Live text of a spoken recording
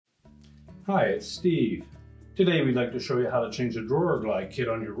Hi, it's Steve. Today we'd like to show you how to change the drawer glide kit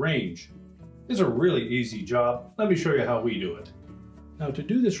on your range. It's a really easy job. Let me show you how we do it. Now to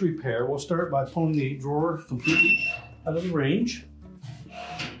do this repair, we'll start by pulling the drawer completely out of the range.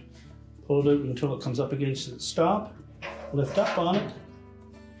 Pull it out until it comes up against its stop. Lift up on it,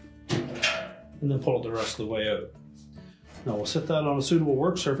 and then pull it the rest of the way out. Now we'll set that on a suitable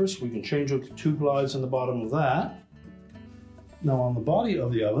work surface. We can change out the two glides on the bottom of that. Now on the body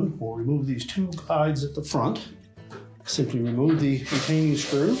of the oven, we'll remove these two glides at the front. Simply remove the retaining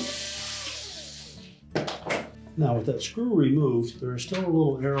screw. Now with that screw removed, there is still a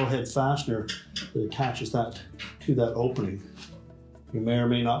little arrowhead fastener that attaches that to that opening. You may or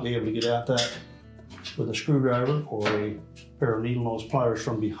may not be able to get at that with a screwdriver or a pair of needle nose pliers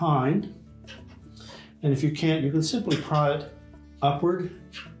from behind. And if you can't, you can simply pry it upward,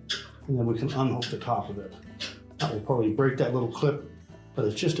 and then we can unhook the top of it. That will probably break that little clip, but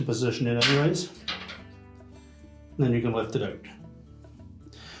it's just to position it anyways. And then you can lift it out.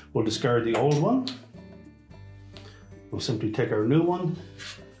 We'll discard the old one. We'll simply take our new one.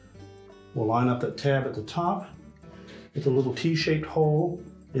 We'll line up that tab at the top with a little T-shaped hole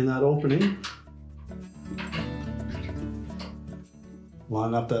in that opening.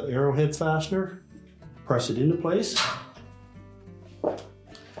 Line up that arrowhead fastener, press it into place,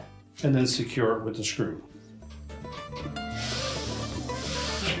 and then secure it with the screw.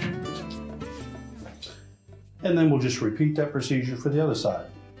 And then we'll just repeat that procedure for the other side.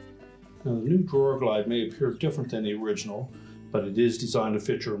 Now the new drawer glide may appear different than the original, but it is designed to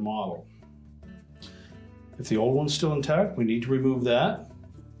fit your model. If the old one's still intact, we need to remove that.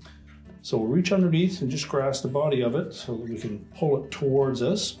 So we'll reach underneath and just grasp the body of it so that we can pull it towards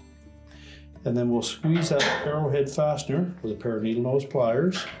us. And then we'll squeeze that arrowhead fastener with a pair of needle nose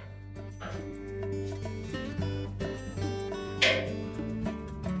pliers.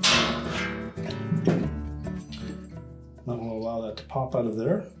 That will allow that to pop out of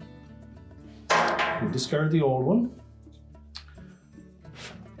there. We'll discard the old one.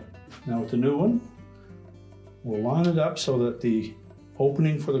 Now with the new one, we'll line it up so that the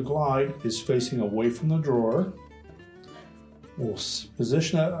opening for the glide is facing away from the drawer. We'll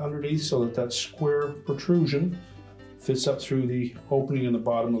position that underneath so that that square protrusion fits up through the opening in the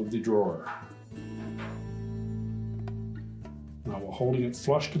bottom of the drawer. Now we're holding it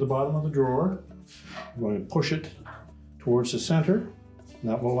flush to the bottom of the drawer. We're going to push it towards the center.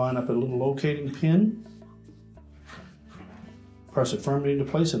 And that will line up a little locating pin. Press it firmly into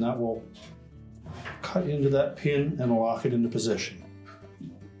place, and that will cut into that pin and lock it into position.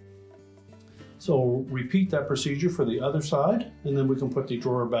 So we'll repeat that procedure for the other side, and then we can put the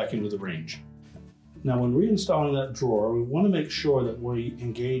drawer back into the range. Now when reinstalling that drawer, we want to make sure that we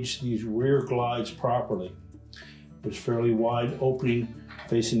engage these rear glides properly. There's a fairly wide opening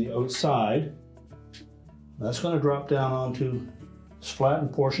facing the outside. That's going to drop down onto this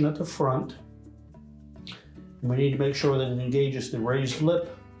flattened portion at the front. And we need to make sure that it engages the raised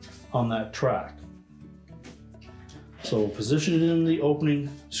lip on that track. So we'll position it in the opening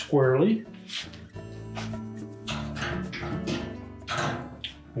squarely.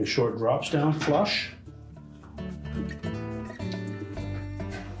 Make sure it drops down flush.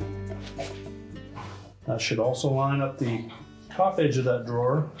 That should also line up the top edge of that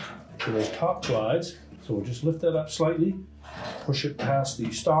drawer for those top glides. So we'll just lift that up slightly, push it past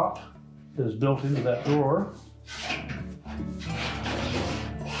the stop that is built into that drawer.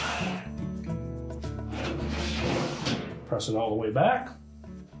 Press it all the way back.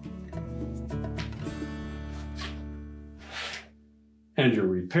 And your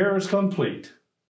repair is complete.